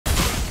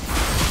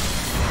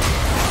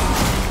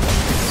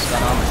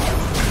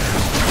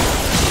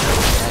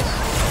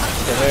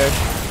Weird.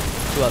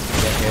 Who else can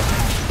we get here?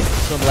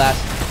 Swim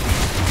blast.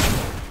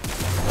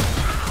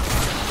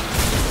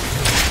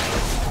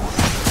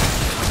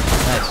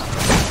 Nice.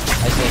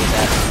 Isolated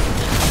that.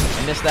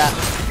 I missed that.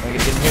 We're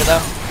gonna get in here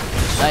though.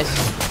 Nice.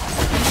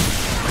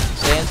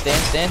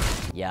 Stand.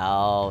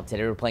 Yo,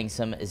 today we're playing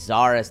some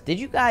Zarus. Did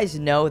you guys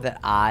know that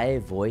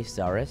I voiced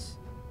Zarus?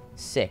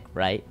 Sick,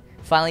 right?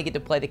 Finally get to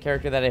play the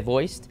character that I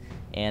voiced,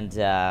 and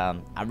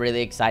I'm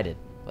really excited.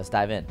 Let's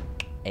dive in.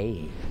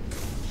 Hey.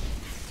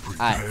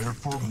 Prepare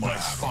for my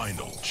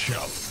final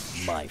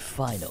challenge. My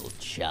final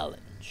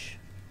challenge.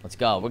 Let's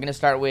go. We're gonna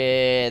start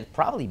with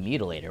probably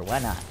Mutilator. Why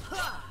not?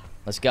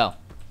 Let's go.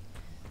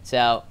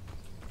 So,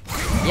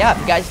 yeah, if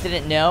you guys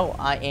didn't know,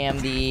 I am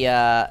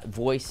the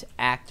voice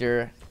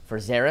actor for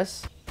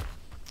Zarus.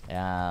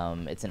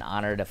 It's an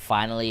honor to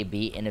finally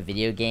be in a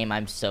video game.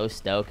 I'm so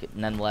stoked.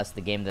 Nonetheless,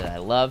 the game that I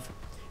love.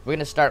 We're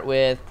gonna start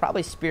with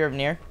probably Spear of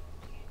Nier,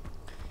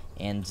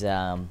 and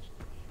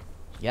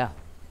yeah,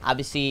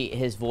 obviously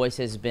his voice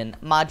has been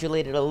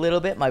modulated a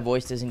little bit. My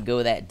voice doesn't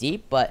go that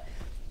deep, but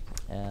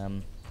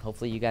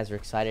hopefully you guys are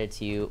excited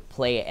to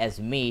play as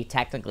me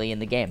technically in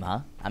the game, huh?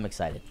 I'm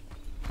excited.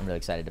 I'm really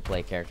excited to play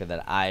a character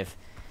that I've,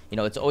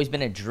 it's always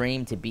been a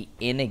dream to be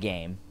in a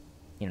game.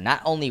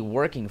 Not only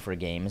working for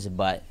games,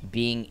 but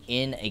being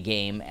in a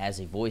game as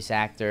a voice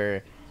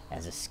actor,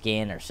 as a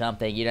skin or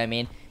something, you know what I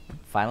mean?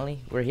 Finally,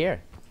 we're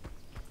here.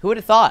 Who would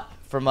have thought?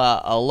 From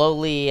a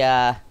lowly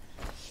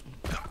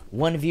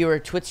one viewer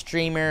Twitch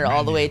streamer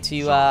all the way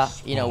to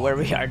where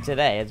we are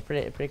today. It's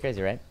pretty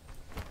crazy, right?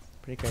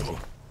 Pretty crazy.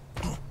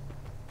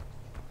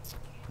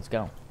 Let's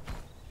go.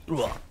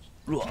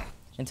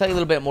 And tell you a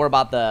little bit more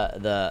about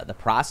the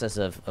process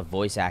of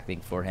voice acting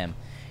for him.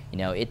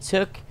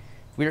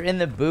 We were in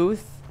the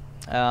booth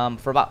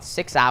for about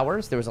 6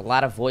 hours. There was a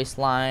lot of voice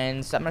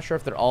lines. I'm not sure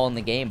if they're all in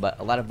the game, but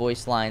a lot of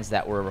voice lines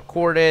that were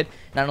recorded.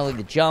 Not only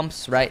the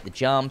jumps, right? The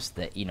jumps,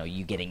 that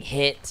you getting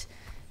hit,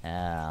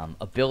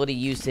 ability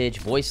usage,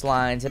 voice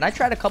lines, and I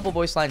tried a couple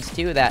voice lines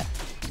too that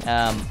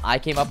I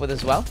came up with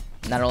as well.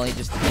 Not only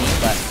just the team,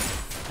 but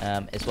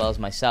as well as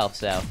myself.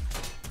 So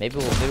maybe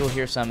we'll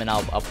hear some, and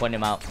I'll point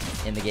them out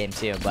in the game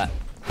too. But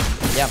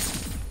yeah,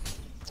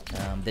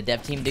 the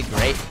dev team did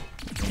great.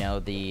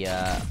 The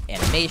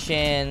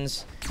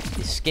animations,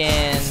 the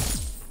skin,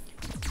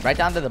 right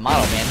down to the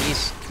model, man.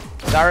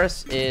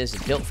 Zarus is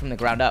built from the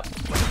ground up.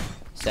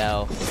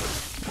 So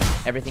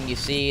everything you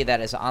see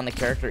that is on the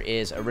character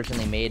is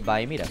originally made by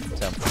Amita.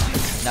 So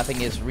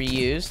nothing is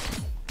reused.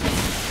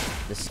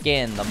 The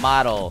skin, the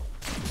model,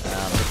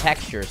 the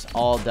textures,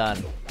 all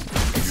done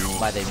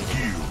by the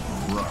Amita.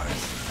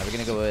 We're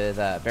gonna go with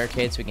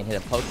barricade so we can hit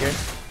a poke here.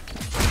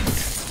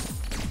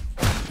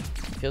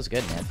 Feels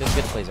good, man. Feels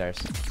good to play Zarus.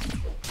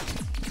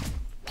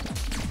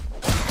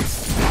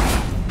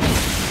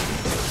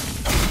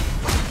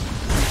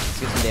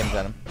 Get some damage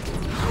on him.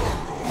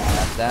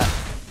 That's that.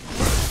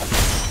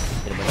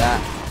 Hit him with that.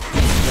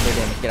 Further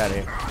damage. Get out of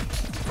here.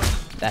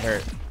 That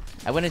hurt.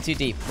 I went in too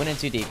deep.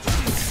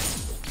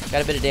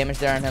 Got a bit of damage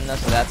there on him though,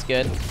 so that's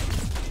good.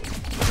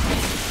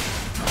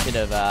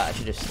 I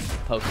should just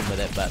poke him with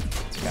it, but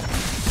it's okay.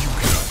 You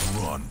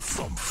can't run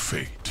from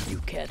fate. You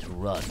can't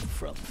run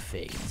from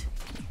fate.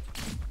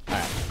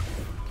 Alright.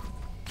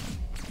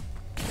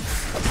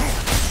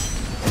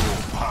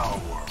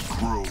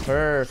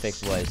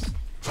 Perfect, boys.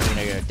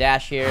 We're gonna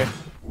dash here.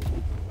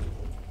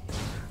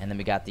 And then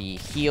we got the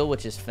heal,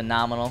 which is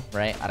phenomenal,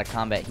 right? Out of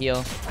combat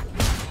heal.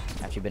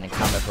 Actually been in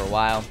combat for a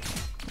while.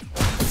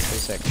 Pretty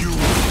sick.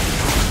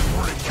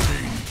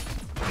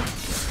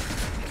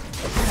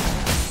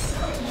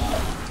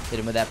 Hit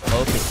him with that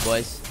focus,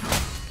 boys.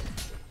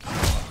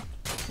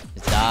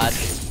 His dodge.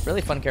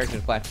 Really fun character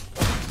to play.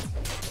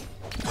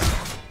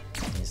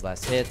 These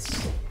last hits.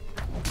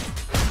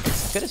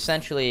 Could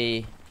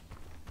essentially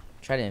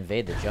try to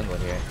invade the jungle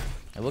here.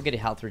 I will get a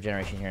health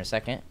regeneration here in a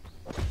second.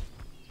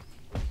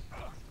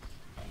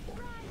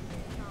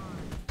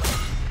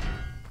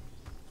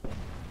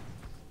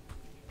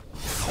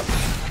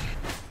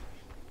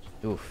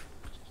 Oof.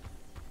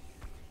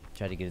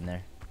 Try to get in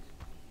there.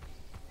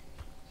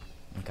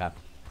 Okay.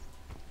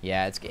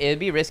 Yeah, it'd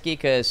be risky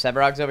because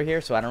Sevarog's over here,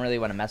 so I don't really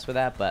want to mess with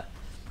that, but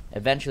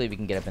eventually we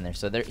can get up in there.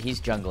 So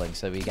he's jungling,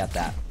 so we got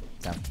that.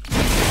 So.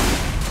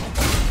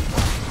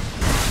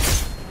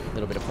 A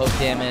little bit of poke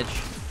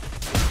damage.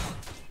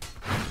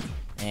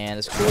 And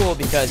it's cool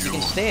because you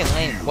can stay in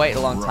lane quite a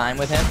long time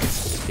with him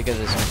because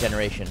of his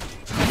regeneration.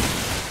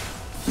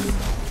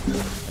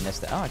 I missed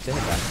that. Oh, I actually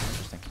hit that.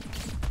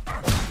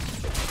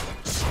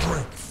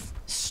 Interesting.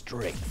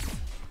 Strength.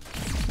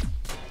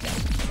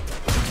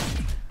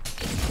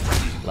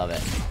 Love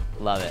it.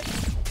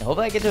 And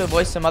hopefully I get to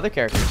voice some other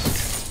characters.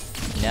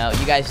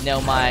 You guys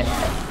know my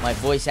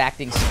voice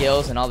acting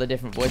skills and all the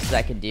different voices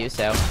I can do.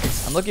 So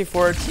I'm looking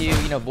forward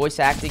to voice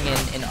acting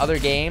in other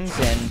games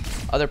and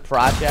other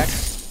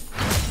projects.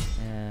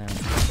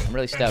 I'm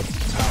really stoked.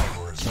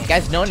 If you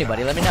guys know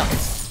anybody, let me know.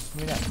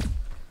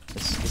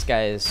 This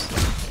guy is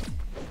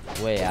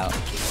way out.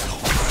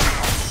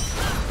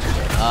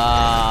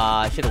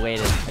 I should have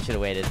waited. I should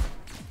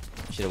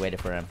have waited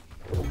for him.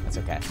 That's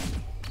okay.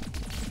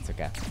 It's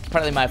okay.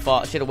 Partly my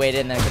fault. Should have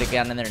waited and then I could have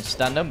gotten in there and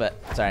stunned him, but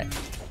it's alright.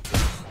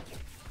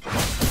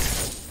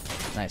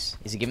 Nice.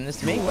 Is he giving this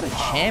to me? What a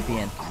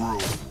champion.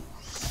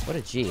 What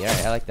a G.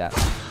 Alright, I like that.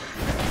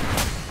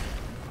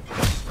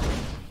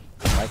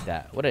 I like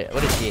that. What a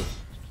G.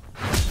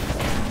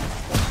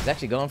 He's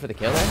actually going for the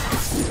kill there?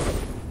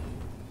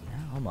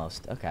 Yeah,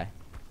 almost. Okay.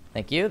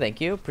 Thank you.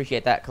 Thank you.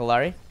 Appreciate that,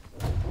 Kalari.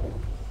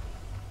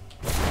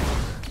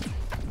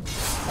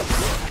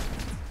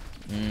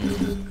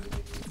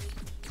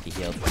 He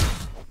healed.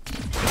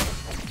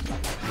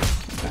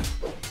 Okay.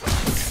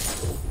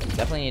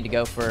 Definitely need to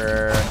go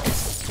for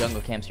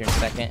jungle camps here in a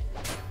second.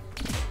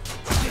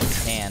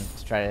 If we can.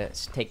 Let's try to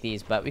take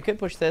these, but we could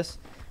push this.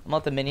 I'm gonna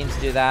let the minions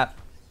do that.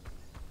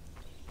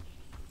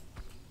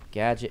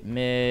 Gadget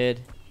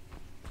mid.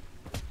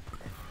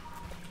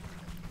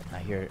 I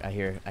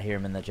hear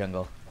him in the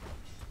jungle.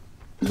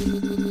 Taste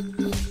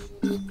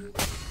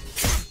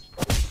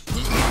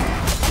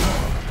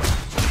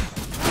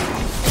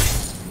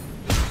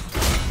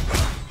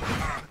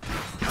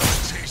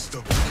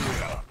the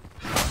beer.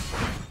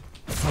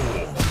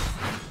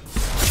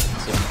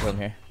 Let's see if we can kill him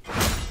here.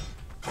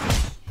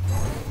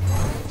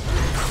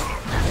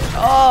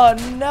 Oh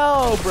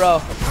no,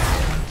 bro.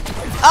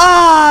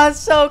 Ah,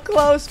 so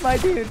close, my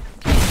dude.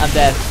 I'm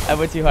dead. I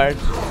went too hard.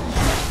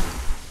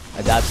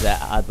 I dodged that,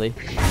 oddly.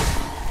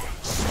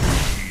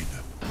 Speed.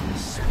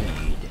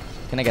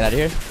 Can I get out of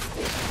here?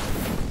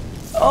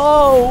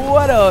 Oh,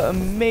 what an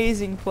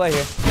amazing play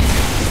here.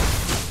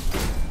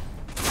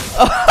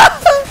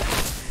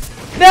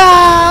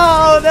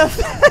 No!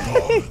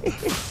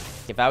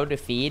 If I were to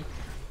feed,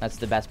 that's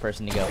the best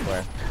person to go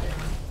for.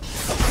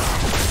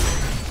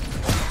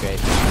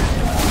 Great.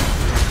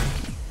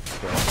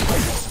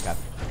 Okay.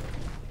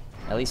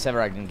 At least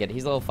Severog didn't get it.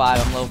 He's level 5,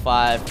 I'm level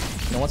 5.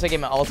 And once I get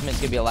my ultimate, it's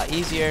gonna be a lot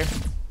easier.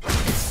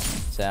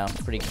 So,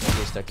 pretty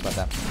stoked about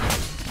that.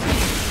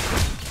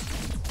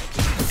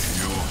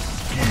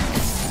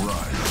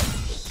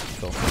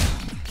 Cool.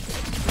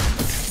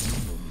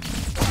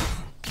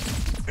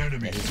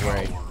 Enemy Yeah, he's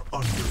worried.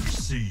 under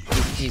siege.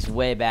 He's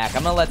way back.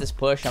 I'm gonna let this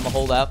push. I'm gonna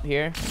hold up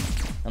here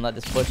and let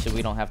this push so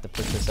we don't have to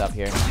push this up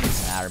here.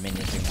 Nah, our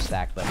minions are gonna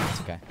stack, but it's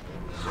okay.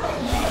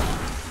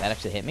 That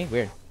actually hit me?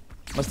 Weird.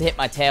 Must have hit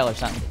my tail or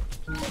something.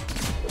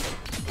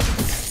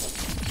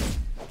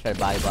 Try to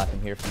body block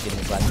him here from getting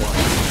his last hit.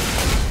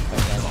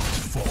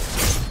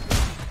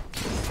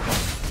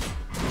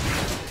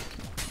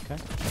 Okay.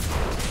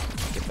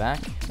 Get back.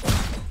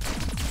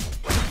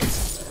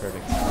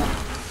 Perfect.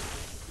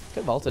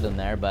 Could have ulted him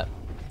there, but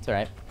it's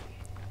alright.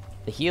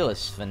 The heal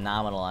is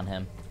phenomenal on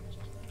him.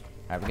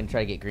 Alright, we're gonna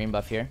try to get green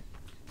buff here.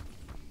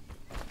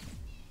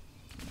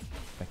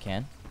 If I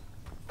can.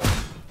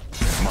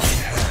 My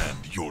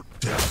hand, your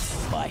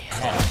death. My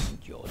hand,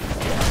 your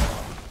death.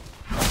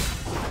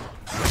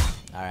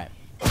 Alright.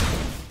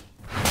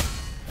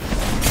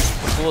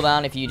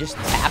 Cooldown, if you just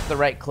tap the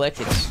right click,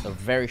 it's a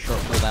very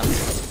short cooldown.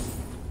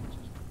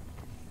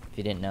 If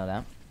you didn't know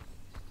that.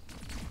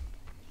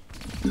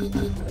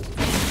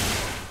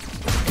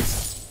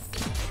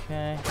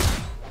 Okay.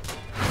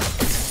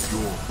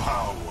 Your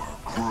power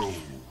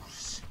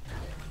grows.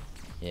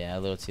 Yeah, a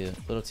little too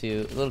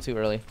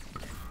early.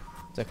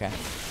 It's okay.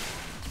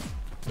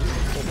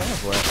 Still going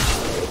for it.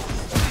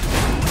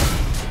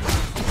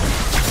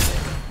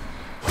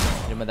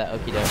 Hit him with that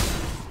okie doke.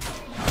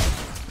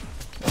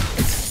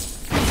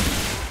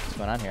 What's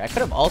going on here? I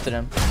could have ulted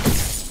him.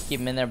 Keep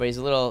him in there, but he's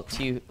a little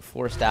too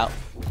forced out.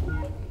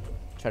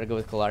 Try to go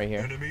with Kalari here.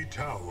 Enemy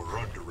tower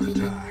under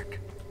attack.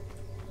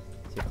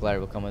 See if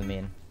Kalari will come with me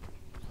and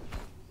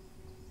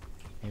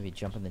maybe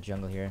jump in the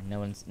jungle here. No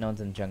one's in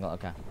the jungle.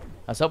 Okay. I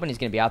was hoping he's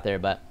gonna be out there,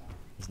 but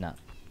he's not.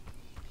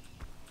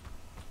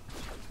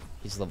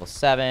 He's level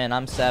 7.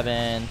 I'm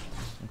 7.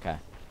 Okay.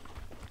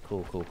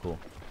 Cool.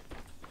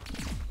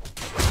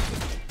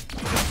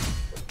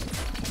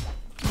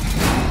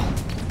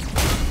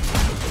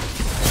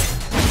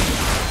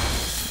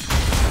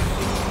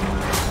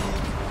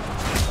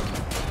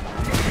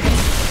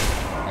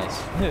 Nice.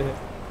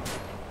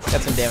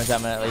 Got some damage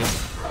on him at least.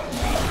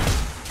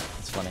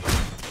 It's funny.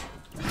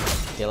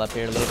 Heal up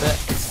here a little bit.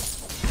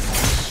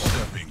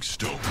 Stepping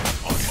stone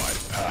on my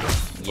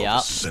path. Yep.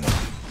 Ascending.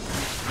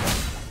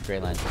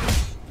 Great line.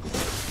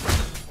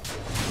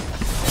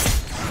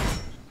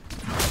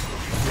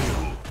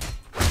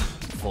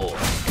 Full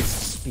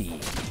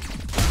speed.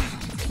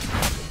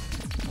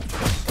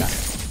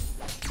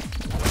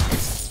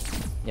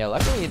 Yeah,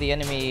 luckily the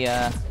enemy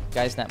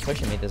guy's not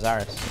pushing me, the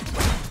Zarus.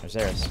 Or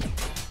Zarus.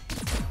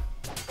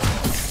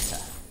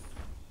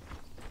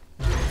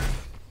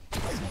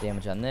 Some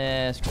damage on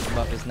this. Quick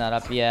buff is not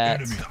up yet.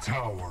 Enemy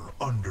tower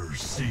under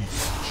siege.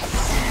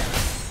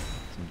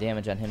 Some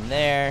damage on him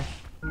there.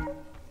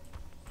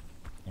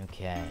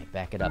 Okay,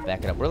 back it up.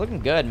 We're looking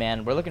good,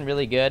 man. We're looking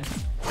really good.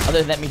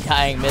 Other than me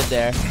dying mid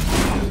there.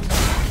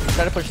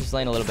 Try to push this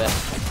lane a little bit.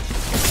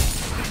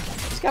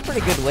 He's got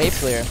pretty good wave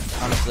clear,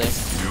 honestly.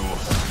 Your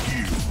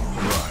hue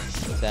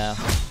rises. So,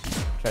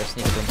 try to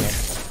sneak up in here.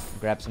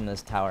 Grab some of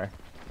this tower.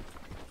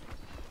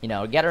 You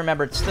know, you gotta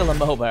remember it's still a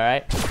MOBA,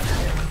 alright?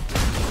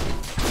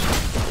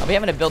 I'll be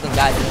having a building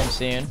guide room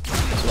soon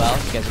as well.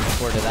 You guys are looking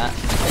forward to that.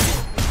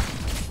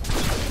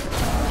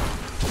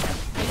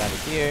 Get out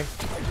of here.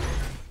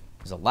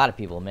 There's a lot of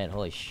people, man.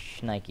 Holy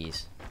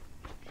shnikes.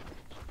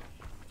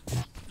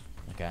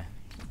 Okay.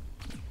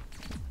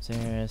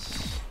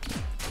 Zarus.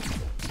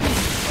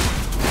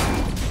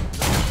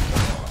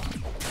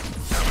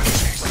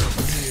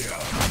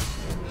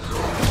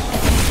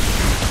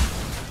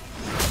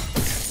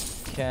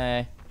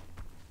 Okay.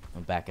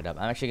 I'll back it up.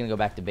 I'm actually gonna go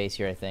back to base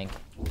here, I think.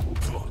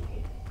 Let's see.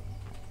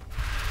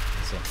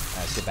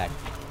 Alright, sit back.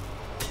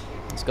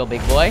 Let's go,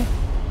 big boy.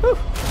 Whew.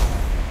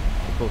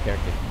 Cool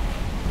character.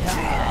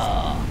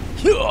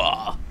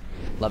 Yeah.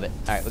 Love it.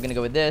 Alright, we're gonna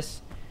go with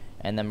this.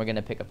 And then we're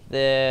gonna pick up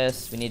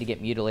this. We need to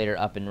get Mutilator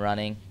up and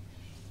running.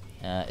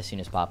 As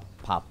soon as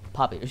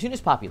popular. As soon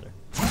as popular.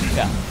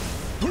 Yeah.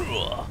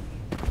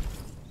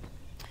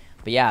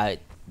 But yeah,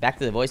 back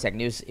to the voice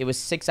acting. It was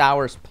 6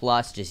 hours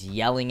plus just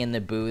yelling in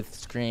the booth,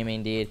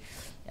 screaming, dude.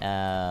 Did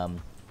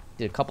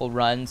a couple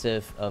runs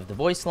of the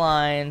voice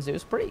lines. It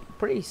was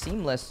pretty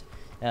seamless.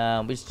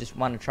 We just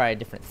want to try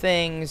different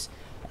things.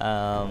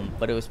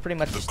 But it was pretty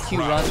much just 2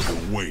 runs.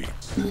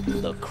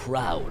 The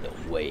crowd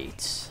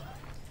awaits.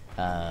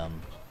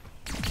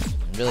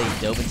 Really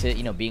dove into,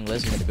 you know, being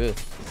Lizard in the booth.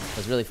 It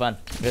was really fun.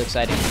 Really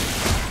exciting.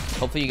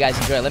 Hopefully you guys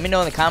enjoy it. Let me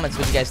know in the comments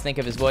what you guys think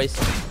of his voice,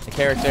 the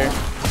character.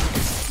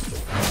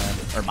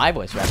 Or my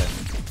voice, rather.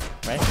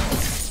 Right?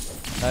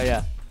 Oh,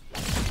 yeah.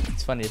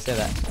 It's funny to say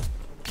that.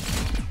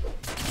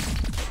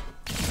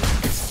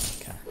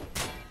 Okay.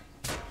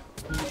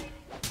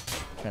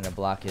 Trying to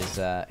block his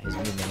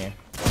movement here.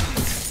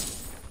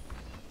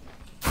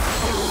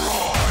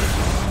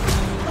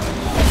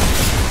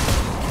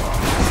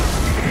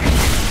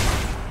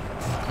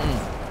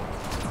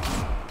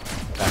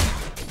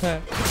 Okay.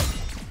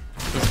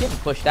 He's getting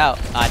pushed out.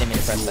 Oh, I didn't mean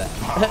to press that.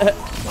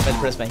 I meant to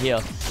press my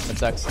heel. That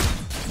sucks.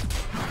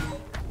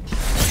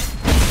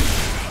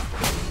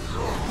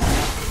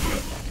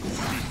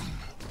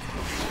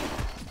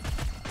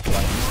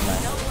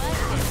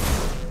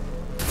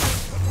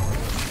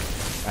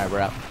 Alright,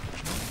 we're up.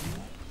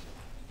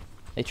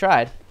 They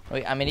tried.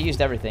 I mean, he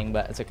used everything,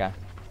 but it's okay.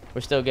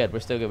 We're still good.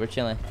 We're still good. We're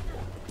chilling.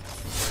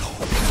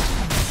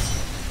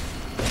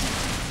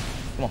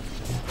 Come on.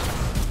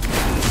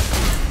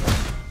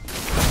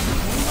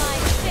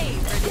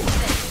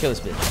 Kill this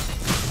bitch.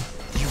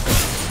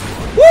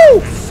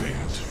 Woo!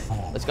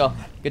 Let's go.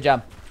 Good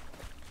job.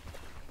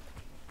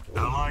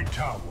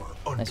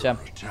 Nice job.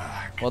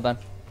 Well done.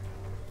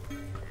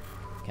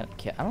 I don't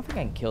think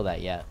I can kill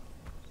that yet.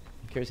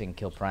 I'm curious if I can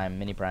kill Prime,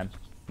 Mini Prime.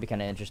 It'd be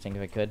kind of interesting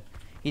if I could.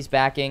 He's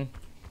backing.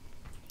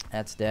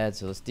 That's dead,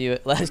 so let's do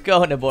it. Let's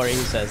go, Nibori, he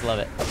says. Love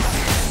it.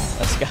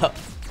 Let's go.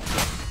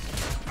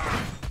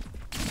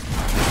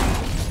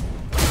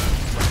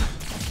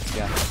 Let's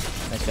go.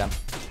 Nice job.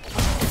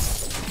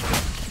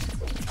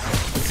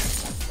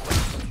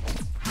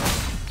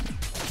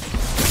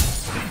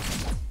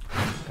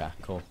 Okay,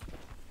 cool.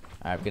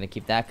 Alright, we're going to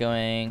keep that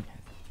going.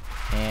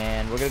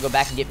 And we're going to go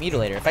back and get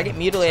Mutilator. If I get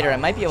Mutilator, I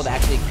might be able to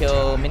actually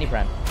kill Mini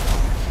Prime.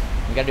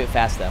 We got to do it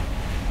fast, though.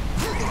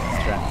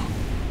 Let's try.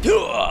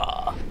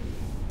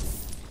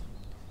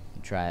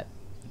 Try it.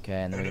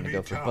 Okay, and then we're going to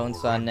go for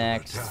Bonesaw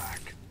next.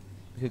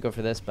 We could go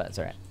for this, but it's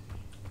alright.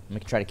 I'm going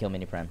to try to kill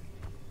Mini Prime.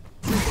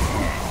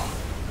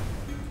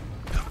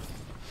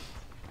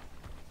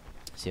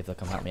 See if they'll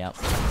come help me out.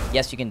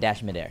 Yes, you can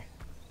dash midair.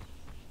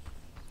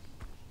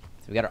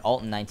 So we got our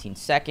ult in 19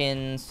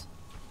 seconds.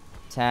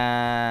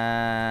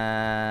 Attack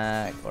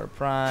or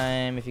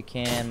Prime if you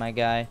can, my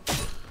guy.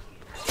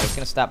 So it's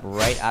going to stop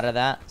right out of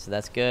that, so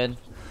that's good.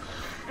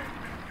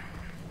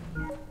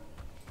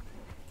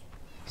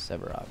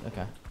 Severog,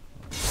 okay.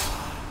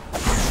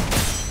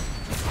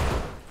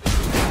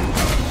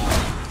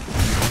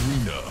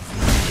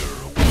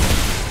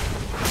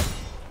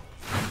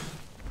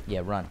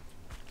 Yeah, run.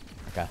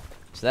 Okay.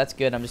 So that's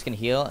good. I'm just going to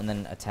heal and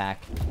then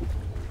attack.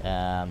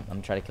 I'm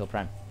going to try to kill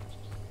Prime.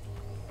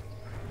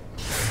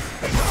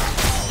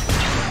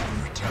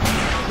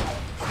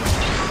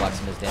 Block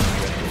some of his damage.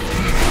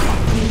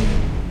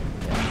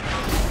 Yeah.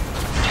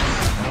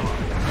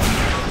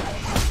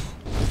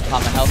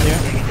 Pop my health here.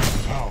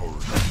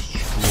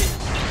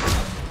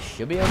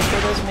 Should be able to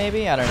kill this,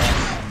 maybe? I don't know.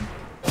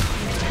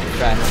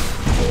 Try.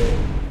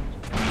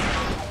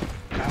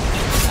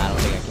 I don't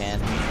think I can.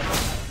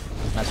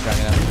 Not strong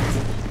enough.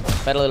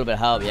 If I had a little bit of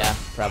help, yeah,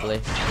 probably.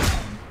 Get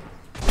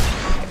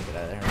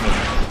out of there.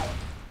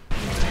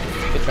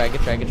 Good try,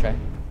 good try, good try.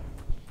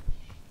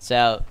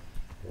 So,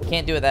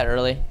 can't do it that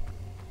early.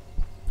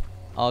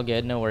 All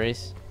good, no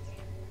worries.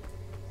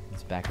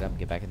 Let's back it up and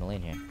get back in the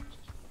lane here.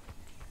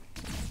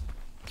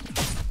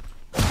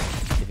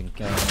 See if we can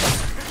kill him.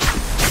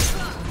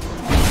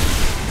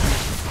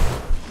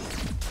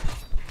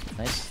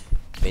 Nice.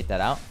 Bait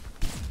that out.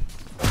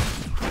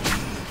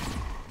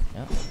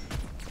 Yep.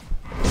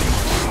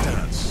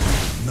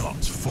 That's not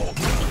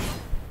faulty.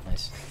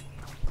 Nice.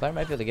 Claire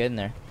might be able to get in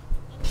there.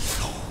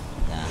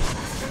 Nah.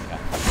 Okay.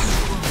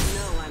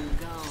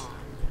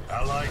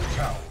 Allied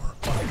tower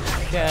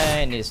under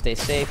Okay, I need to stay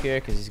safe here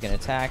because he's gonna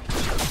attack.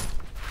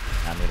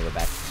 I'm gonna go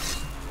back.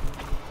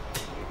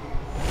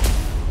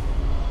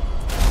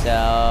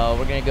 So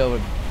we're gonna go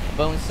with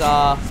bone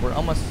saw. We're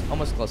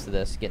almost close to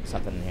this. Getting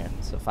something in here.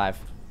 So 5.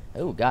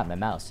 Oh God, my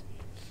mouse.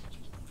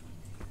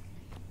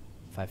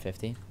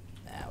 550.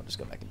 Nah, we'll just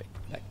go back to back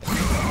there.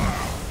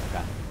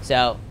 Okay.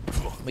 So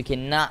we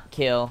cannot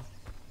kill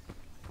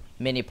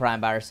Mini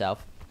Prime by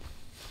herself.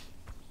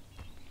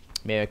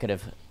 Maybe I could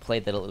have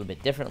played that a little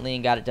bit differently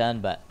and got it done,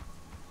 but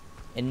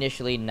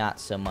initially not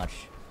so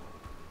much.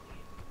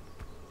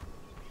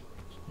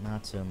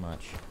 Not so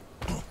much.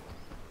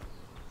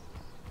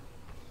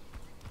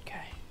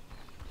 Okay.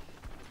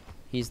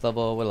 He's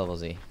level, what level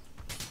is he?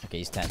 Okay,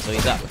 he's 10, so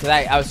he's up. Because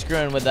I was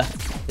screwing with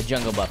the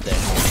jungle buff there.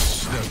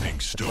 stepping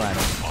stone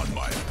on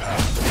my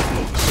path.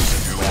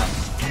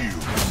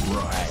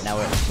 Alright, now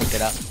we're gonna pick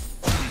it up.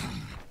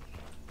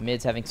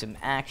 Mid's having some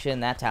action.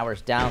 That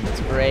tower's down.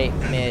 That's great.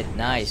 Mid,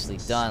 nicely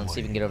done. Let's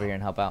see if we can get over here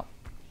and help out.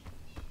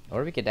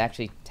 Or we could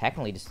actually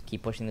technically just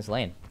keep pushing this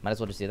lane. Might as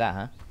well just do that,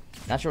 huh?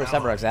 Not sure where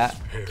Sevarog's at.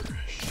 Let's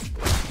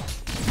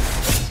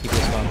keep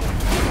this going.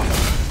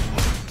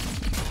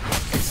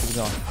 Keep it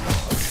going.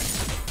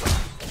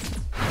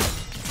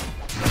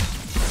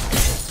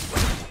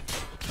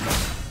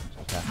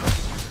 Okay.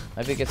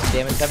 Maybe get some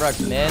damage.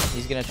 Sevarog's mid.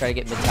 He's gonna try to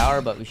get mid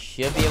tower, but we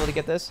should be able to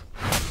get this.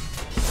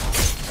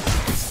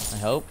 I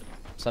hope.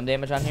 Some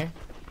damage on here.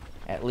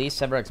 At least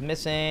Sevarog's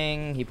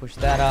missing. He pushed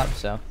that up,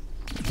 so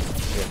we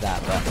have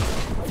that, but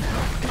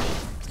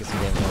let's get some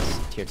damage on this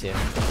tier 2.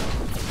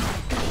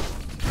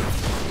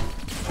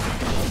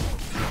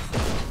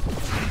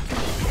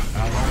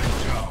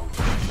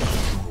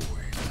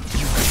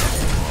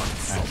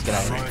 Alright, let's get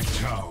out of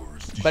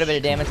here. Quite a bit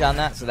of damage on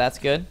that, so that's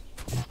good.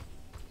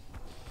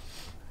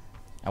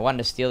 I wanted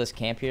to steal this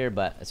camp here,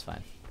 but it's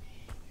fine.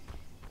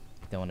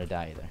 Don't want to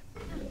die either.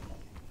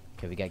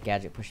 Okay, we got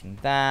Gadget pushing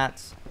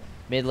that.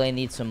 Mid lane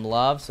needs some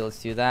love, so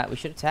let's do that. We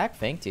should attack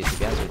Fangtooth, to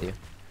be honest with you.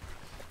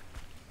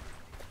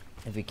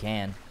 If we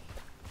can.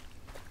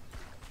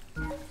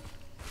 Can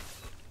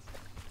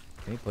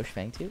we push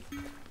Fangtooth?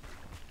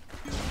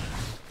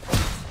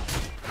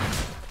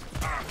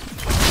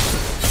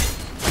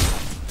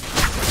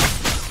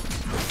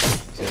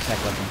 So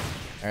attack weapon.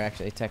 Or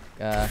actually attack,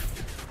 oh,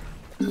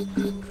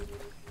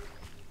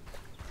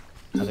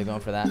 they're going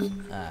for that?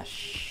 Ah,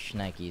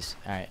 shnikes.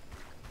 Alright.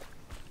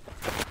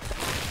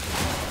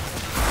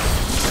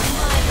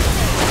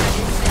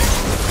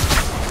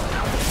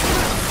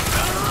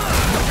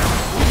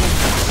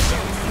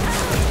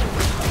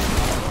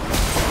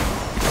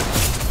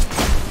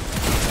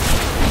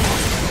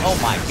 Oh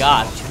my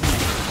god.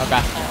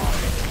 Okay.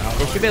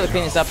 They should be able to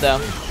clean this up though.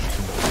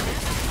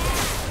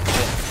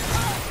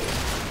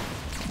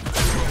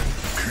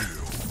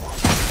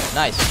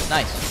 Nice,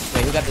 nice.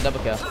 Wait, who got the double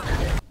kill?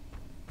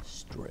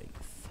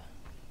 Strength.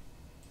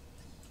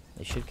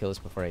 They should kill us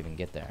before I even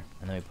get there.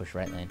 And then we push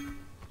right lane.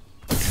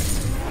 Let's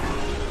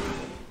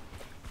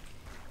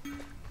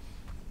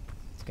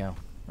go.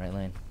 Right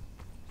lane.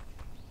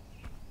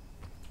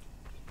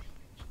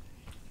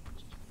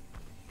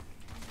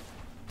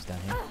 It's down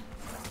here.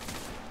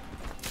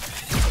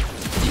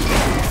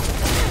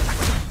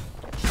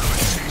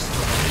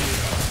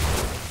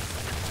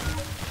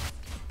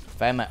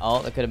 If I had my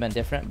ult, it could have been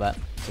different, but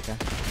it's okay.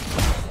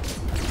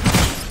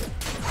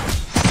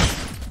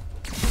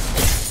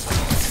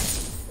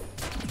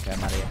 Okay,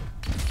 I'm out of here.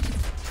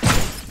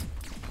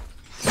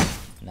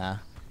 Nah,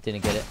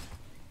 didn't get it.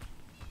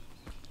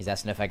 He's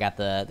asking if I got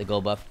the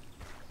gold buff.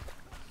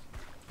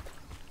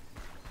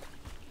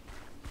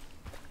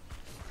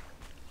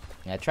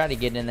 Yeah, I tried to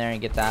get in there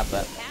and get that,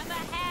 but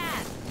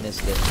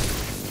missed it.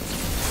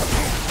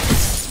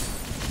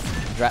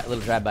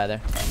 Little drive by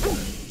there.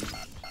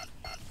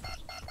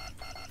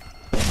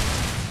 Can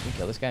we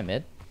kill this guy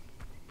mid?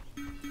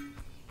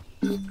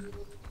 You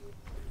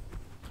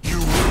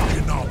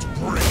cannot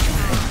break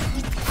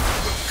me. The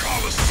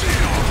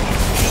Colosseum.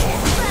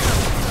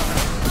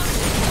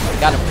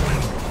 Got him.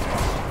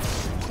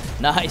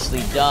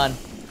 Nicely done.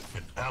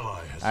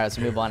 Alright, let's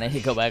move on. I need to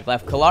go back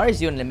left. Kalari's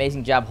doing an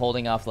amazing job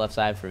holding off left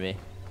side for me.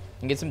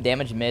 Can get some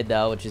damage mid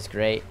though, which is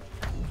great.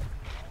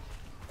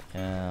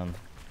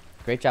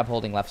 Great job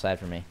holding left side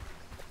for me.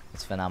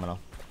 It's phenomenal.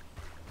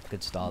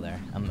 Good stall there.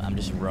 I'm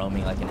just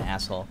roaming like an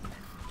asshole.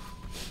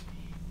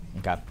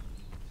 Okay. Can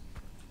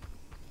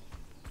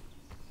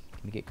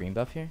we get green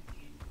buff here?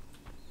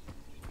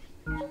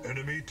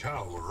 Enemy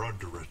tower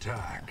under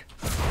attack.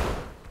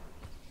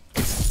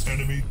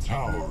 Enemy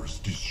towers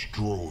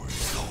destroyed.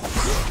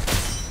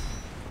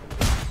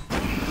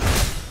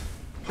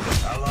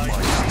 Allied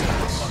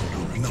towers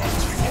under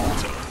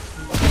attack.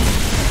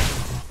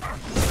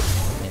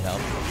 Need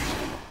help.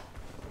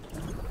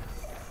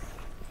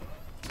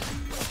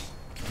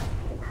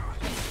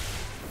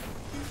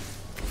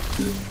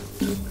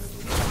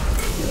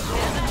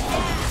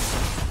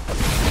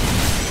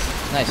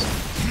 Nice.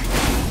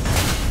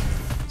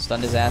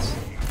 Stunned his ass.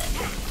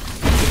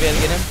 Should be able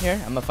to get him here.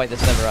 I'm gonna fight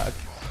this Sevarog.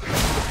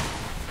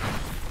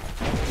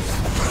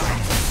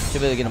 Should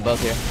be able to get them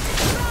both here.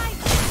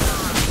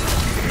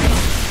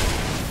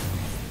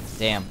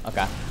 Damn,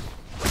 okay.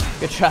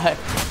 Good try.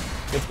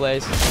 Good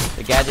plays.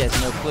 The gadget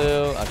has no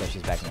clue. Okay,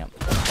 she's backing up.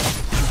 I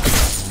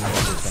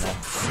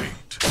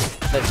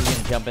thought she was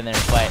gonna jump in there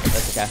and fight.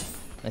 That's okay.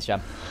 Nice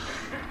job.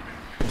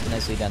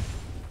 Nicely done.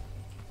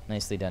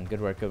 Nicely done.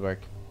 Good work, good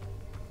work.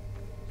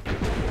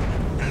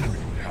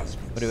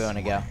 Where do we want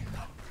to go?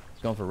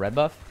 He's going for red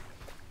buff.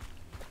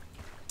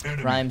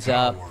 Prime's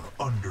up.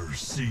 Under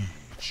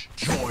siege.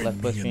 Join Left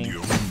me pushing. in the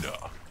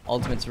arena.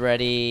 Ultimate's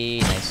ready.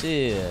 Nice.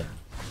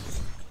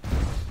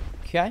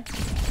 Okay.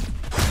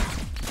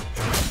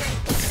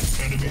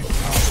 Enemy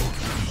power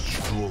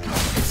destroyed.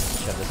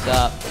 Shove this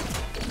up.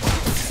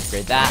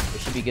 Upgrade that. We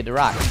should be good to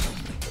rock.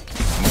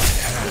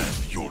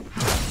 And your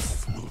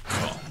death will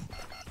come.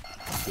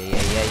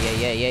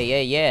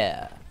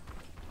 Yeah.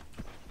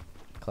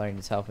 Clark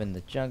needs help in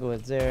the jungle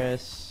with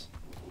Zarus.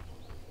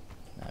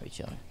 Nah, we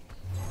chilling.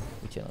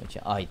 We chilling.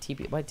 Oh, he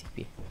TP. Why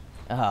TP?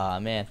 Ah,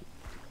 man.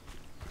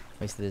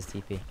 Wasted his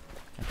TP.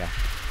 Okay.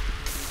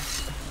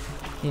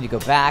 Need to go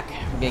back.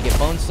 We're gonna get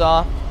bone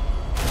saw.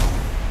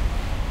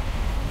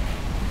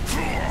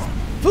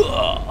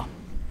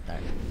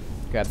 Alright.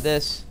 Grab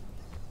this.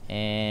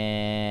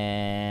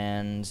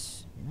 And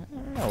I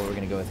don't know. We're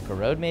gonna go with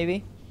corrode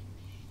maybe.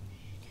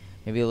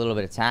 Maybe a little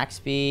bit of attack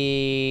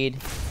speed.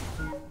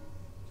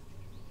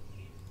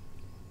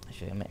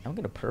 Actually, I'm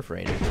gonna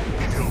perforate it.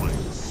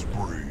 Killing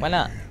spree. Why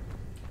not?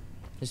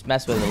 Just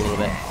mess with it a little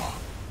bit.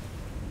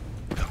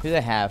 Who do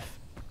they have?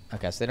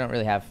 Okay, so they don't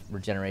really have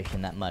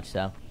regeneration that much,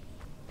 so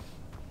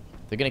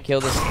they're gonna kill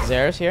this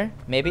Zarus here.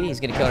 Maybe he's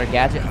gonna kill our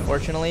gadget,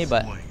 unfortunately,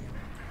 but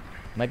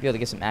might be able to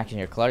get some action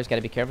here. Clark's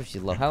gotta be careful.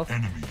 She's low health.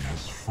 Enemy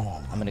has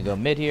fallen. I'm gonna go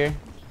mid here.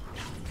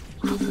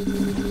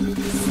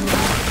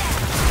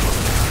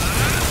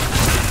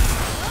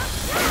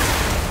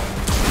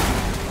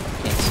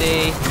 Can't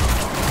see.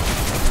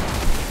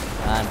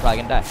 I'm probably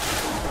gonna die.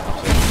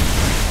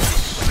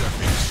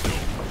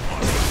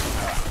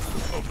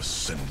 Of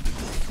ascending.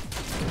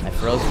 I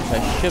froze, so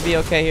I should be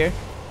okay here.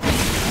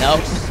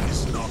 Nope.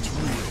 Is not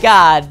real.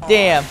 God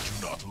damn. Do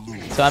not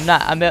lose. So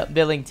I'm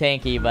building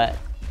tanky, but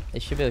they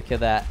should be able to kill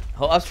that.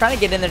 Oh, I was trying to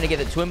get in there to get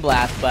the twin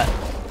blast, but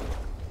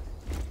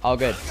all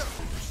good.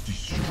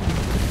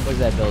 What's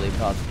that ability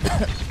called?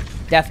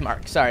 Death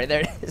mark. Sorry,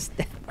 there it is.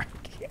 Death mark.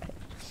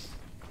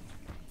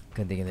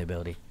 Couldn't think of the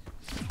ability.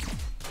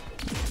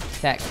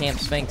 Attack camp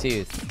Spank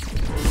Tooth.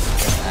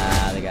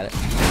 Ah, they got it.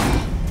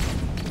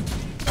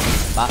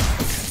 Bop.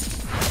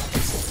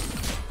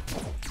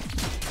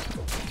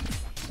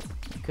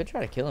 Could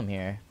try to kill him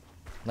here.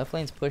 Left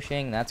lane's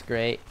pushing. That's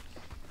great.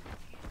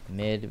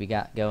 Mid we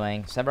got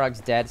going. Sevarog's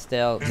dead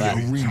still, but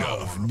Arena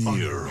of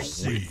near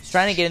siege. he's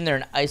trying to get in there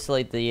and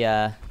isolate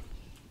the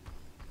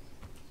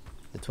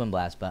twin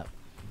blast, but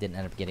didn't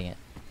end up getting it.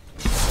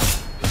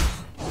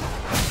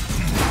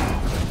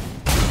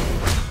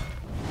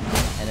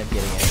 Ended up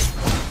getting it.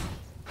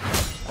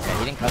 Okay,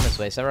 he didn't come this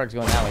way. Sevarog's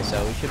going that way,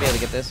 so we should be able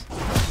to get this.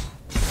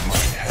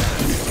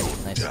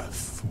 Nice.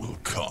 Death will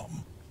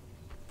come.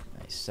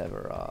 Nice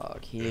Sevarog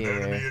An here.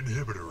 enemy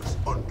inhibitor is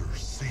under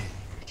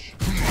siege.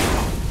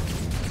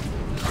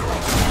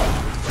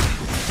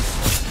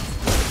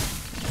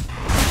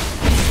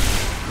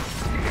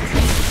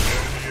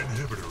 Enemy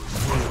inhibitor is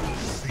under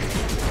siege.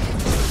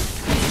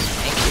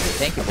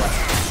 Thank you, boy.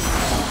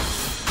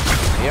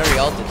 We already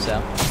ulted, so.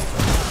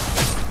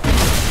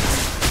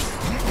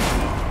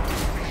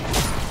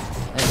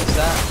 Hey, what's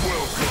that?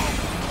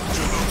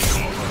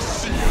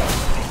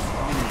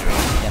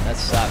 Damn, that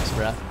sucks,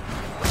 bro.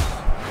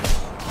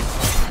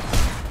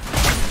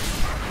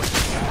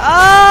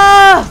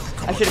 Ah!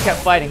 I should have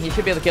kept fighting. He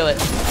should be able to kill it.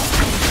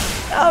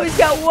 Oh, he's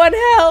got 1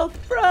 health,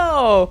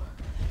 bro.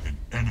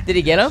 Did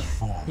he get him?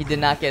 He did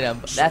not get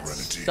him. That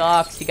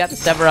sucks. He got the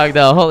Sevarog,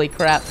 though. Holy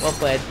crap. Well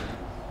played.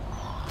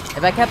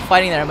 If I kept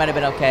fighting there, I might have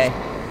been okay.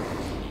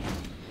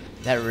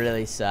 That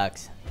really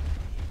sucks.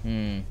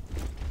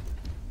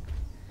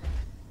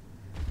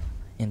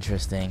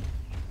 Interesting.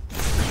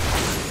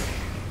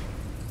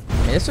 I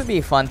mean, this would be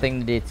a fun thing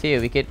to do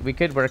too. We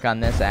could work on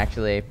this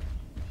actually.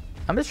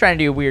 I'm just trying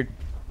to do weird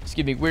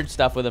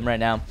stuff with him right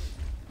now.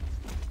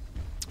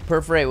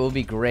 Perforate will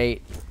be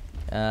great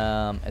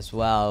as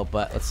well,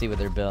 but let's see what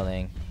they're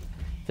building.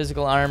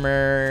 Physical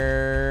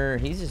armor.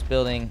 He's just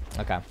building.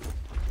 Okay.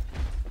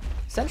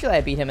 Essentially,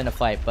 I beat him in a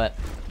fight, but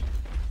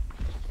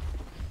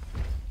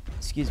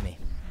excuse me.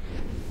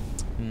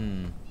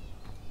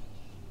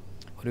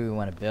 What do we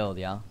want to build,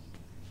 y'all?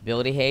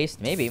 Ability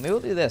haste? Maybe we'll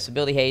do this.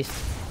 Ability haste.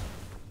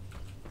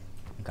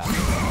 Okay.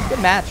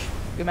 Good match.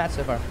 Good match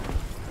so far.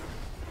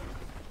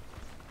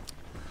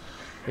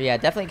 But yeah,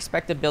 definitely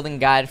expect a building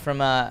guide from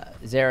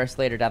Zarus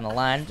later down the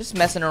line. Just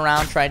messing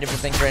around, trying different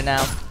things right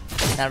now.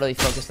 Not really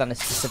focused on a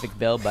specific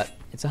build, but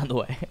it's on the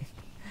way.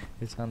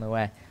 It's on the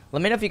way.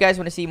 Let me know if you guys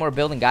want to see more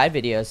building guide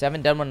videos. I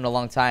haven't done one in a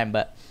long time,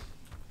 but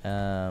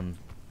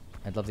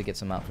I'd love to get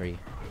some out for you.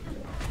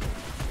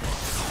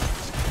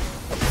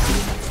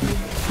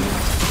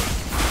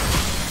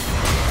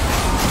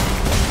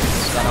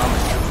 Stun on.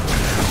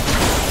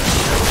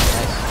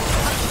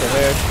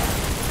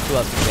 Who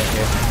else can we get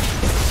here?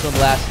 Swim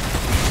blast.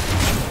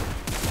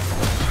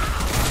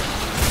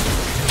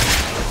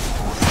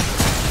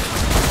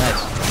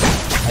 Nice.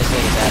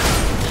 Isolated that.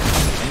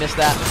 I missed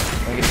that.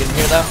 We're gonna get in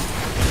here though.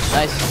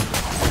 Nice.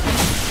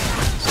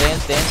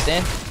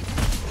 Stand.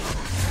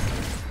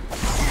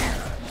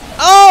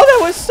 Oh, that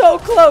was so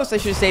close. I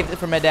should have saved it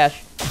for my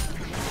dash.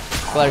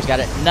 Color's got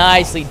it.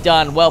 Nicely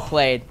done. Well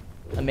played.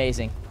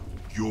 Amazing.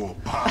 Your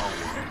power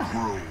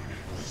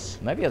grows.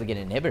 Might be able to get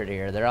an inhibitor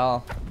here. They're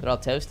all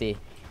toasty.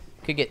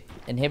 Could get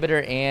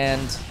inhibitor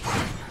and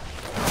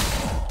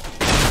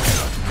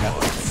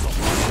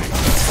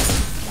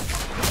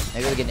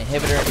maybe we'll get an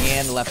inhibitor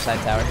and the left side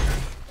tower.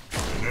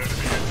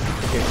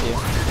 Here too.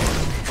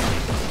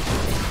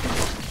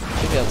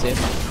 Should be able to.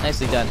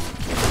 Nicely done.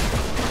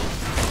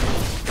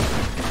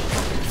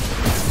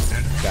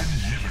 Okay.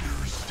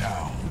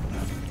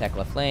 Attack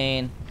left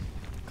lane.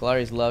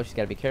 Kalari's low. She's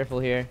got to be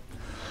careful here.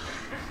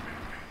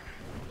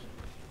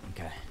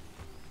 Okay.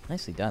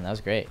 Nicely done. That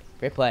was great.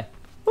 Great play.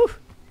 Whew.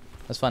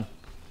 That was fun.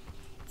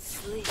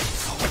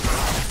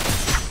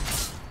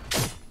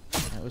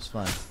 That was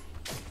fun.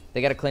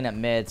 They got to clean up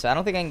mid, so I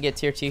don't think I can get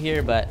tier 2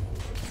 here, but I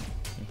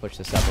can push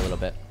this up a little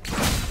bit.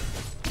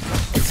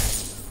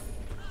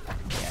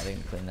 Yeah, they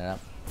can clean that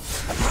up.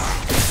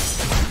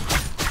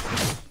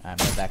 I'm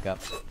gonna back up.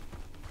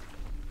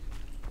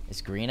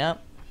 Is green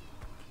up?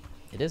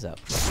 It is up.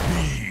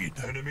 Speed.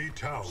 Enemy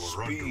tower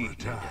under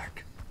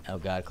attack. Oh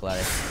god,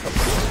 Kalari.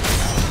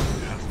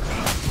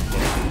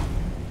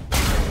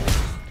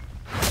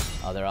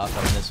 Oh, they're all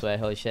coming this way.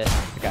 Holy shit.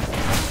 Okay.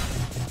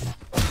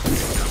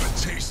 Have a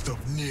taste of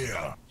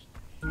near.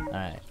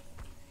 Alright.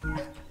 Are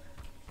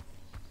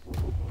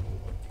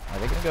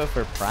they gonna go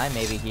for Prime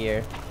maybe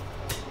here?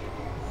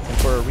 And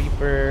for a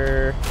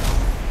Reaper.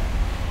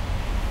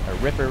 Or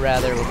Ripper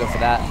rather. We'll go for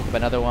that. Pick up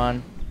another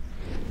one.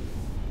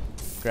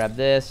 Grab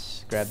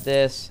this. Grab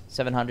this.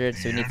 700.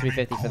 So we need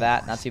 350 for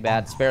that. Not too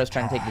bad. Sparrow's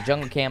trying to take the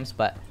jungle camps,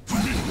 but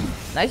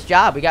nice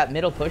job. We got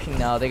middle pushing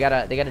though. They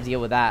gotta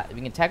deal with that. We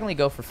can technically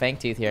go for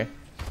Fangtooth here.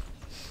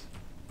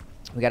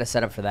 We gotta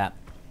set up for that.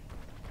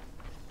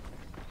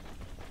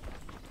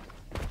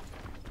 I'm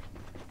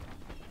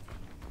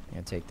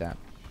gonna take that.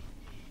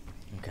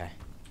 Okay.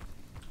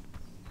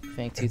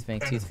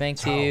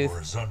 Fangtooth. Tower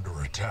is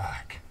under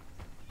attack.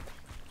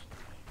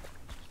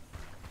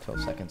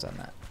 12 seconds on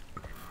that.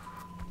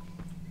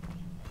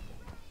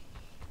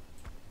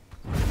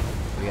 We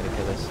gotta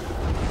kill this.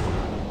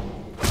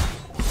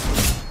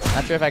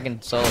 Not sure if I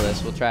can solo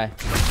this. We'll try.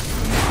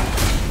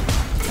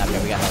 Okay,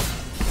 we got help.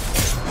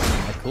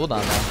 A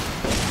cooldown though.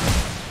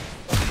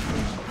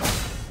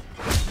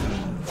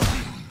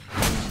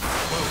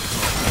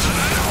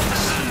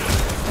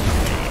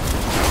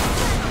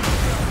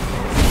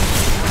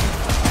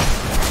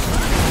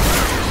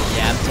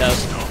 Yeah, I'm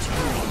toast.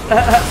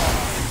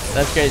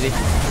 That's crazy.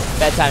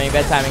 Bad timing.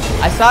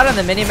 I saw it on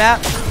the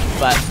mini-map,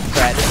 but it's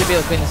alright. They should be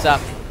able to clean this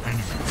up.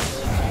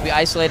 We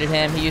isolated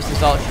him. He used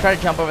his ult. Try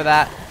to jump over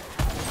that.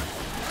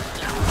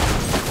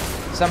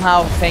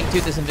 Somehow,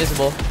 Fangtooth is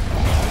invisible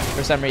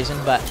for some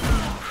reason, but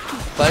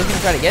Claire's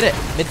gonna try to get it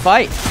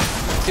mid-fight.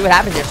 See what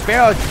happens here.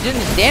 Sparrow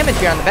didn't damage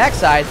here on the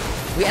backside.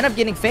 We end up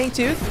getting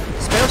Fangtooth.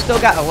 Sparrow still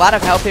got a lot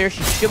of health here.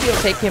 She should be able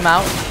to take him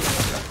out.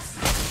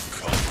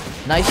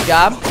 Nice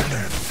job.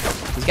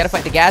 He's got to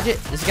fight the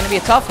Gadget. This is gonna be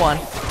a tough one.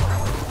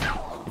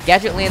 The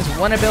Gadget lands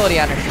one ability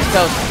on her. She's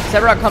toast.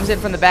 Severog comes in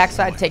from the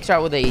backside, takes her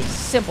out with a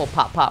simple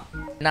pop.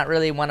 Not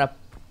really want to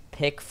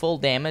pick full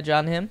damage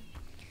on him,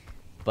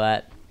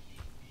 but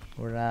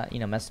we're not,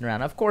 messing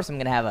around. Of course, I'm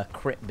gonna have a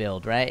crit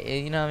build, right?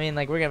 You know what I mean?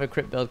 Like we're gonna have a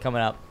crit build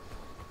coming up.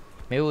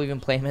 Maybe we'll even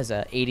play him as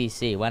a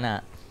ADC. Why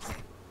not?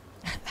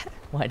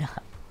 Why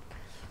not?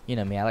 You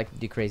know me. I like to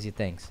do crazy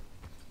things.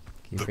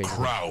 The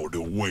crowd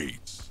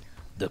awaits.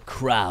 The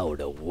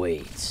crowd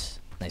awaits.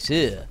 Nice.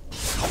 Alright,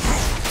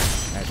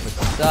 put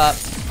this up.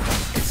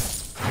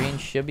 Green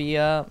should be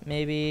up,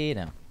 maybe.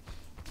 No.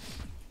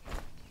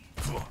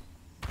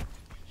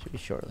 Should be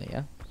shortly,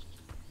 yeah.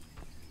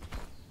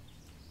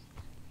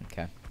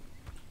 Okay.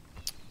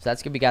 So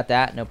that's good. We got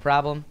that. No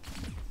problem.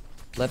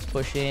 Left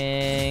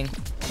pushing. Nice.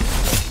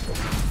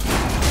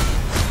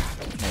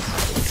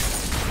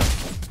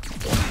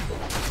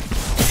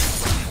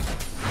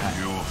 Right.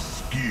 Your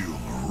skill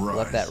rises.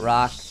 Left that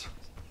rock.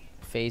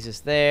 Phase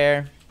is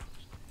there.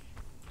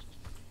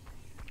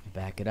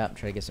 Back it up.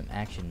 Try to get some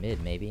action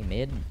mid, maybe.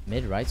 Mid,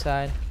 right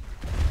side.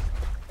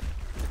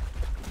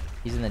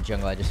 He's in the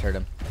jungle. I just heard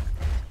him.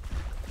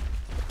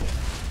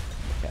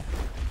 Okay.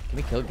 Can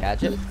we kill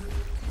Gadget?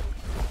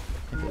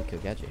 Maybe we'll kill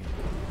Gadget here.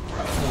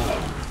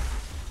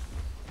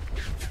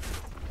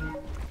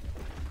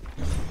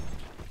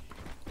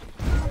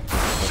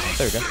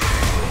 There we go.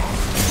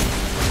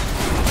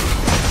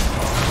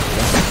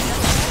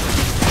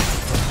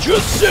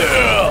 Just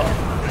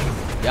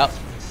Yep.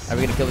 Are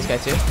we gonna kill this guy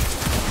too?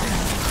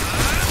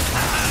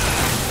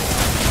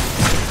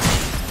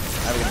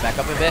 Alright, we're gonna back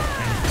up a bit.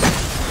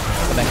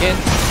 Go back in.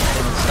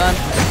 Stun.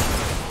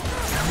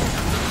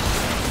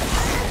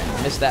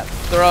 Missed that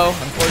throw.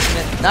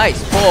 Unfortunate.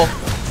 Nice pull.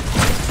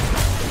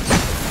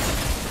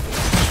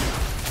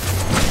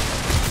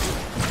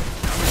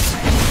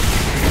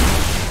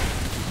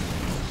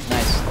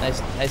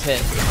 Nice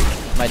hit.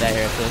 Might die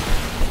here actually.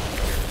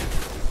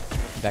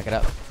 Back it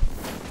up.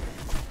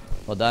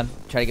 Well done.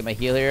 Try to get my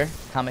heal here.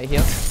 Combat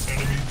heal.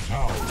 Enemy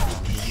tower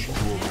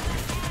destroyed.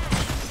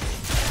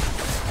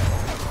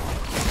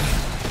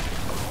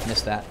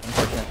 Missed that.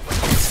 Unfortunate.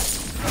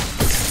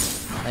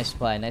 Nice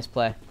play. Nice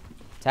play.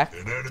 Attack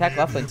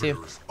left lane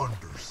too.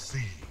 Under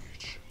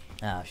siege.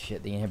 Oh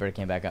shit! The inhibitor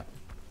came back up.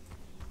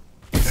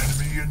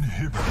 Enemy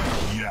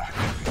inhibitor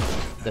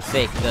deactivated. The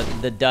fake.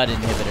 The dud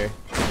inhibitor.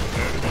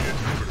 Enemy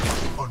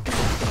inhibitor under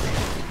siege.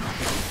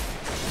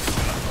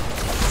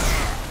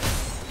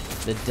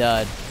 The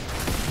dud.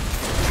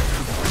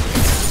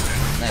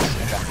 Nice.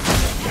 Okay.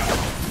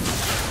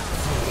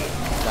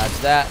 Dodge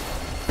that.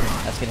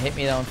 That's gonna hit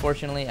me though,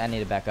 unfortunately. I need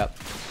to back up.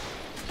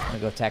 I'm gonna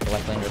go attack the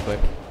left lane real quick.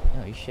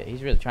 Oh, shit.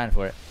 He's really trying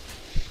for it.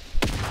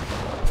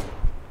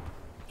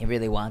 He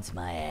really wants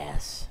my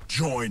ass.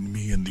 Join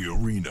me in the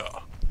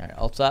arena. Alright,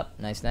 ult's up.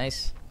 Nice,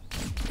 nice.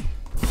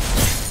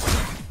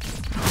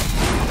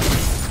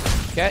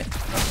 Okay.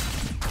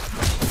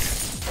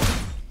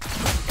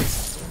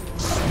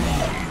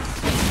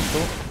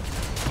 Cool.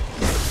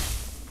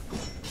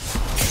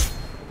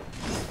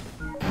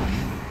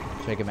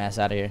 Try to get my ass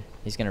out of here.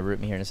 He's gonna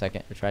root me here in a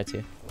second, or try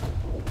to.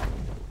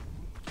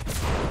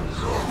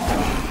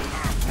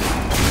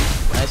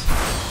 Nice.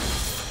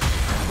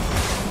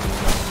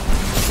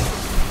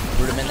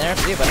 Root him in there.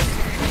 See you, buddy.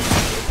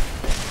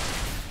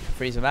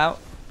 Freeze him out,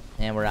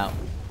 and we're out.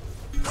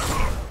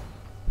 I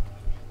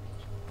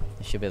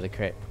should be able to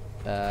get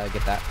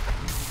that.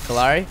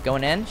 Kalari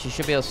going in. She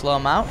should be able to slow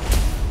him out.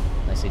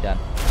 Nicely done.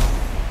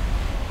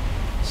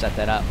 Set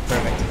that up.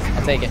 Perfect.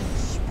 I'll take it.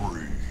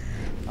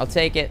 I'll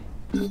take it.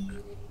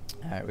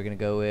 Alright, we're gonna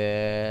go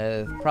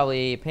with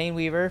probably Pain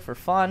Weaver for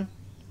fun.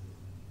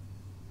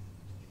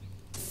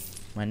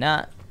 Why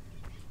not?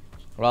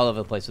 We're all over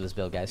the place with this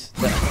build, guys.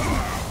 We're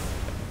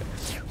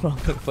all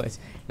over the place.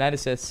 9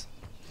 assists.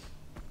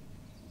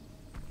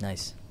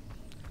 Nice.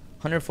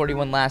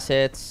 141 last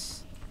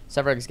hits.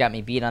 Severug's got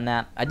me beat on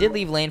that. I did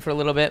leave lane for a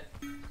little bit,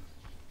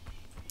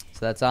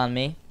 so that's on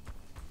me.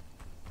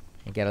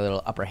 You get a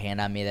little upper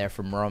hand on me there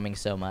from roaming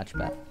so much,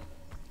 but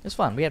it was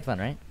fun. We had fun,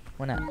 right?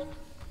 Why not?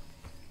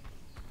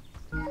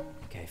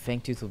 Okay,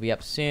 Fangtooth will be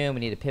up soon.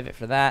 We need to pivot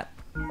for that.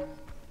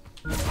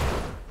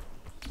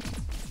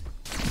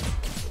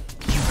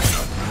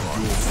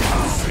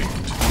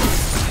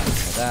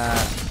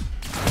 That.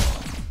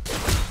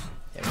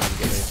 Yeah, we need to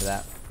get ready for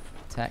that.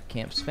 Attack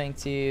Camp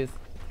Fangtooth.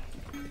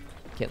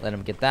 Can't let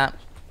him get that.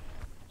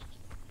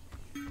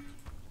 He's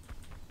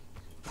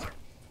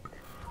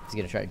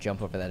gonna try to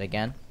jump over that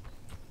again,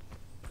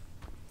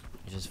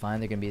 which is fine.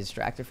 They're gonna be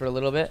distracted for a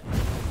little bit.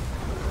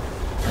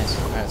 Nice.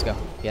 All right, let's go.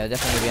 Yeah,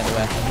 definitely gonna be on the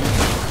way.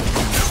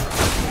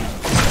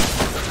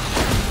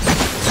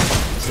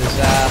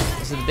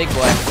 This is the big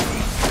boy.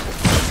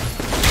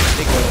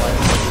 Big boy one.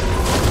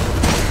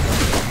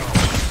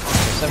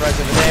 Sunrise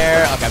over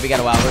there. Okay, we got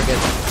a while. We're good.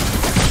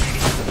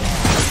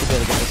 We'll be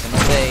able to get this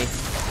unless they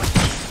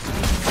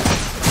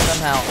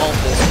somehow ult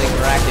this thing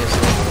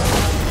miraculously.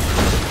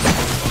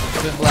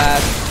 Twin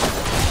blast.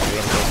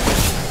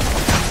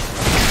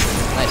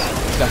 Nice.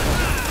 Let's go.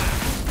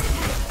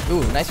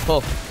 Ooh, nice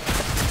pull.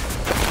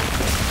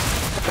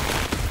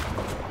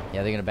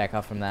 Yeah, they're gonna back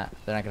off from that.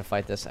 They're not gonna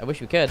fight this. I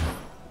wish we could.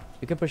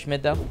 We could push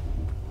mid though.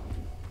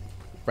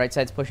 Right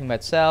side's pushing by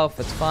itself.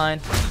 That's fine.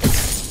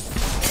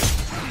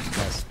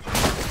 Nice.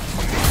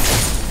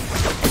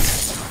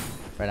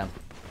 Right on.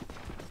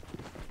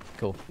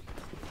 Cool.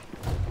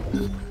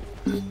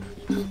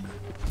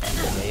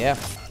 Yeah.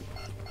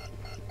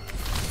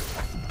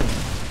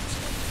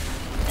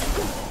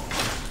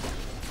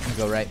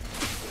 Go right.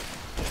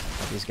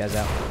 Help these guys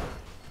out.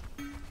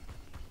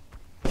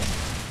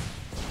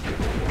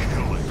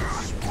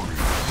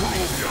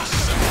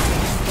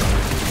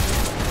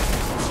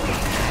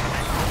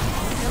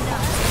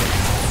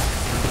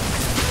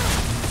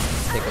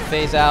 Take a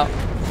phase out.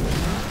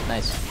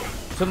 Nice.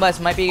 Twin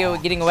Blast might be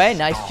getting away.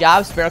 Nice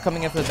job. Sparrow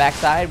coming in from the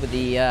backside with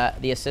the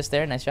assist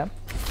there. Nice job.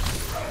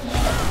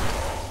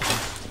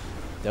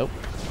 Dope.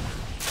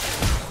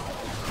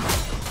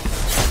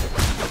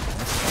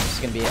 This is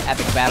gonna be an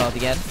epic battle at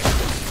the end.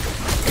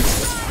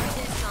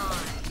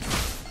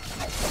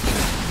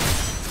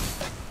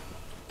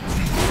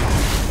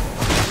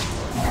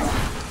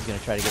 He's gonna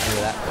try to get rid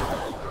of that.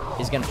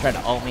 He's gonna try to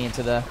ult me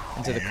into the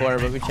corner,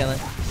 but we're chilling.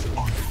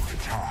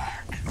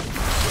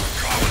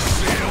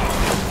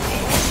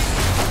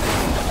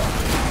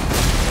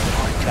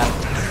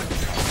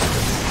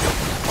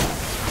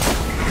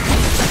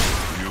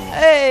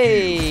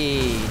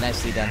 Hey!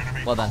 Nicely done.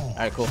 Well done.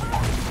 Alright, cool.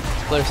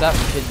 Clear us up.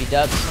 Should be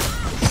dubs.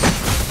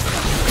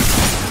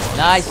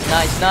 Nice,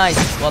 nice,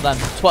 nice. Well done.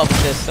 12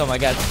 assists. Oh my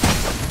god.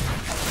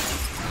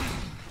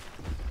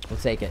 We'll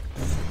take it.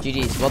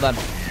 GG's. Well done.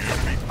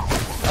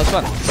 That was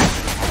fun.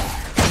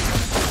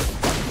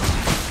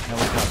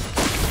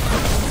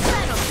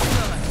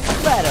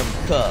 Let him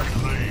cook.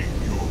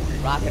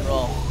 Rock and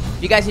roll.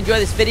 If you guys enjoyed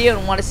this video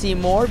and want to see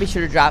more, be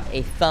sure to drop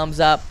a thumbs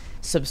up,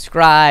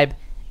 subscribe,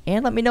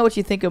 And let me know what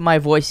you think of my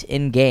voice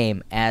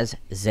in-game as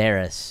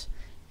Zarus.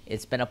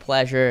 It's been a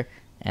pleasure,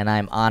 and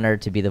I'm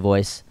honored to be the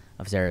voice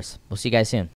of Zarus. We'll see you guys soon.